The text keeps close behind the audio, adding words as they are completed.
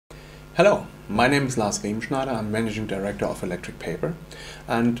Hello, my name is Lars Riemenschneider. I'm Managing Director of Electric Paper,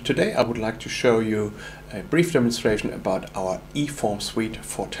 and today I would like to show you a brief demonstration about our eForm suite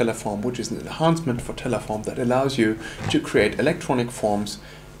for TeleForm, which is an enhancement for TeleForm that allows you to create electronic forms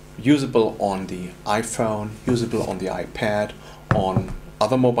usable on the iPhone, usable on the iPad, on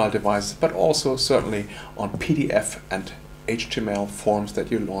other mobile devices, but also certainly on PDF and HTML forms that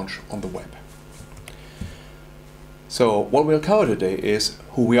you launch on the web. So what we'll cover today is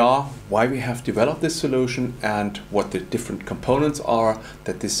who we are, why we have developed this solution, and what the different components are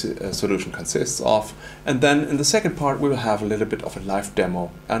that this solution consists of. And then in the second part we will have a little bit of a live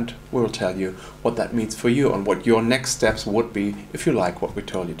demo, and we will tell you what that means for you and what your next steps would be if you like what we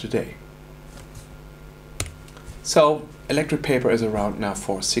told you today. So Electric Paper is around now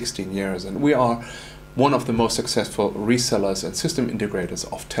for 16 years, and we are one of the most successful resellers and system integrators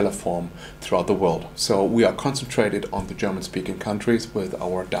of TeleForm throughout the world. So we are concentrated on the German-speaking countries with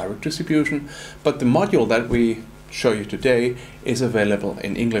our direct distribution, but the module that we show you today is available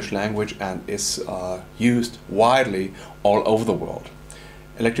in English language and is used widely all over the world.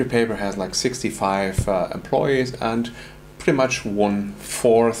 Electric Paper has like 65 employees, and pretty much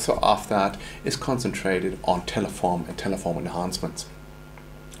 1/4 of that is concentrated on TeleForm and TeleForm enhancements.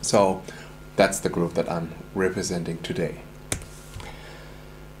 So that's the group that I'm representing today.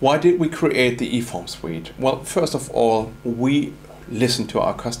 Why did we create the eForm suite? Well, first of all, we listened to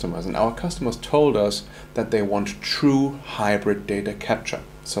our customers, and our customers told us that they want true hybrid data capture.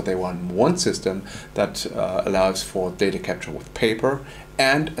 So they want one system that allows for data capture with paper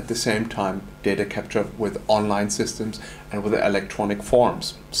and at the same time data capture with online systems and with electronic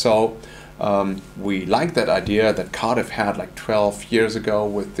forms. So we like that idea that Cardiff had like 12 years ago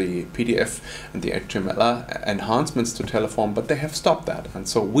with the PDF and the HTML enhancements to TeleForm, but they have stopped that. And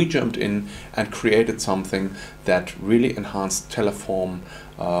so we jumped in and created something that really enhanced TeleForm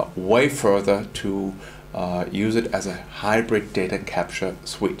way further to use it as a hybrid data capture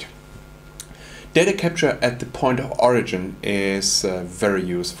suite. Data capture at the point of origin is very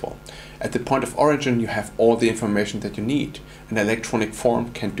useful. At the point of origin, you have all the information that you need. An electronic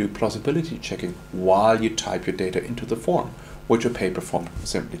form can do plausibility checking while you type your data into the form, which a paper form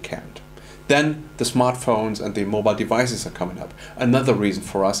simply can't. Then the smartphones and the mobile devices are coming up. Another reason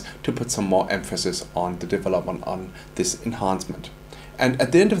for us to put some more emphasis on the development on this enhancement. And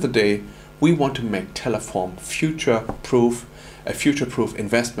at the end of the day, we want to make TeleForm future-proof, a future-proof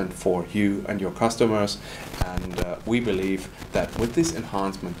investment for you and your customers, and we believe that with this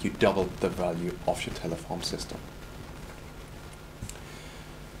enhancement you double the value of your TeleForm system.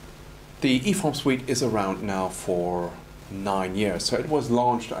 The eForm suite is around now for 9 years. So it was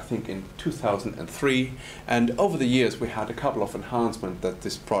launched, I think, in 2003, and over the years we had a couple of enhancements that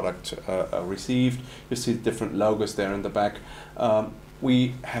this product received. You see different logos there in the back.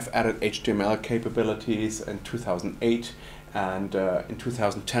 We have added HTML capabilities in 2008, and in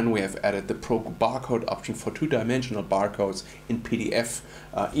 2010 we have added the Pro barcode option for two-dimensional barcodes in PDF,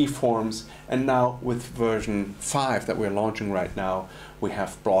 eForms, and now with version 5 that we're launching right now, we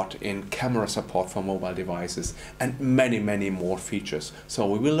have brought in camera support for mobile devices and many more features. So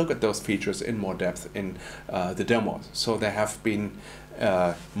we will look at those features in more depth in the demos. So there have been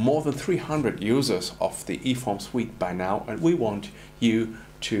more than 300 users of the eForm suite by now, and we want you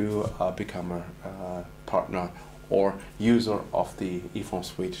to become a partner or user of the eForm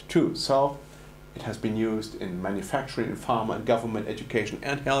suite too. So it has been used in manufacturing, in pharma, and government, education,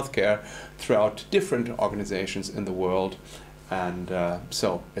 and healthcare throughout different organizations in the world. And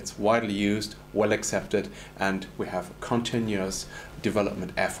so it's widely used, well accepted, and we have a continuous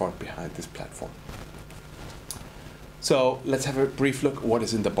development effort behind this platform. So let's have a brief look at what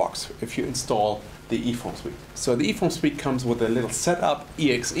is in the box if you install the eForm suite. So the eForm suite comes with a little setup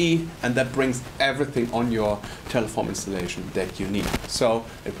exe, and that brings everything on your TeleForm installation that you need. So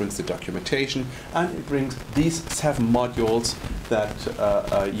it brings the documentation, and it brings these 7 modules that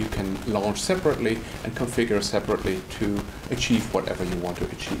you can launch separately and configure separately to achieve whatever you want to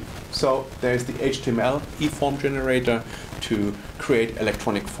achieve. So there's the HTML eForm generator to create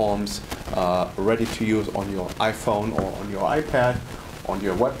electronic forms ready to use on your iPhone or on your iPad, on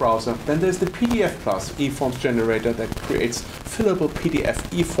your web browser. Then there's the PDF Plus eForms generator that creates fillable PDF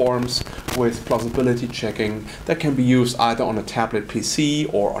eForms with plausibility checking that can be used either on a tablet PC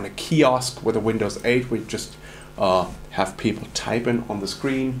or on a kiosk with a Windows 8. We just have people type in on the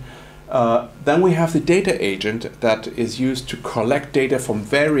screen. Then we have the data agent that is used to collect data from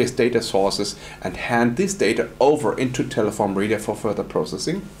various data sources and hand this data over into TeleForm Reader for further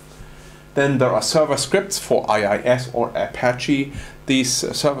processing. Then there are server scripts for IIS or Apache. These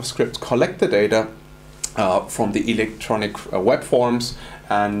server scripts collect the data from the electronic web forms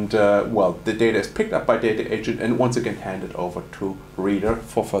and well, the data is picked up by data agent and once again handed over to reader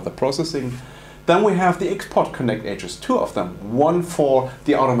for further processing. Then we have the export connect agents, two of them. One for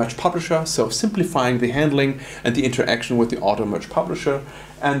the auto-merge publisher, so simplifying the handling and the interaction with the auto-merge publisher.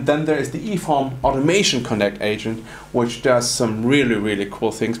 And then there is the eForm automation connect agent, which does some really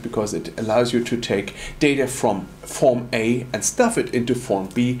cool things because it allows you to take data from Form A and stuff it into Form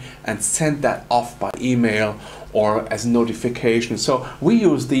B and send that off by email or as notification. So we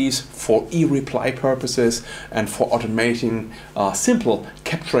use these for e-reply purposes and for automating simple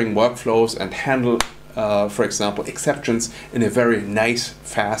capturing workflows and handle, for example, exceptions in a very nice,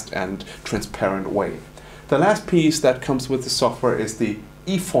 fast and transparent way. The last piece that comes with the software is the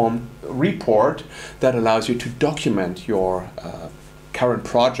eForm report that allows you to document your current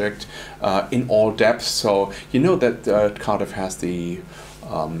project in all depth. So you know that Cardiff has the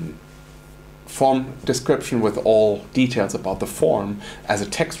form description with all details about the form as a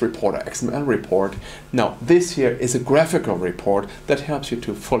text report or XML report. Now this here is a graphical report that helps you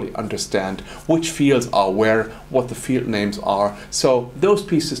to fully understand which fields are where, what the field names are. So those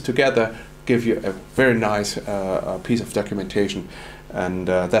pieces together give you a very nice piece of documentation, and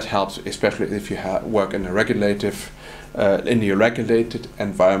that helps especially if you work in a regulated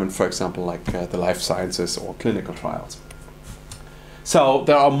environment, for example like the life sciences or clinical trials. So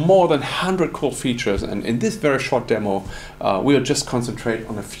there are more than 100 cool features, and in this very short demo we'll just concentrate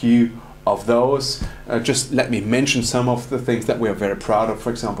on a few of those. Just let me mention some of the things that we are very proud of. For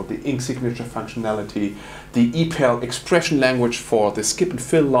example, the ink signature functionality, the ePAL expression language for the skip and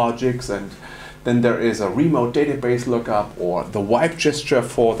fill logics, and then there is a remote database lookup or the wipe gesture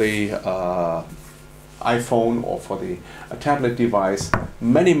for the iPhone or for the tablet device.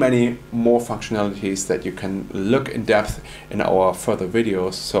 Many more functionalities that you can look in depth in our further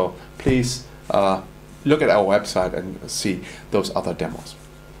videos. So please look at our website and see those other demos.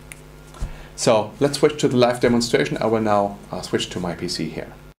 So let's switch to the live demonstration. I will now switch to my PC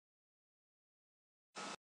here.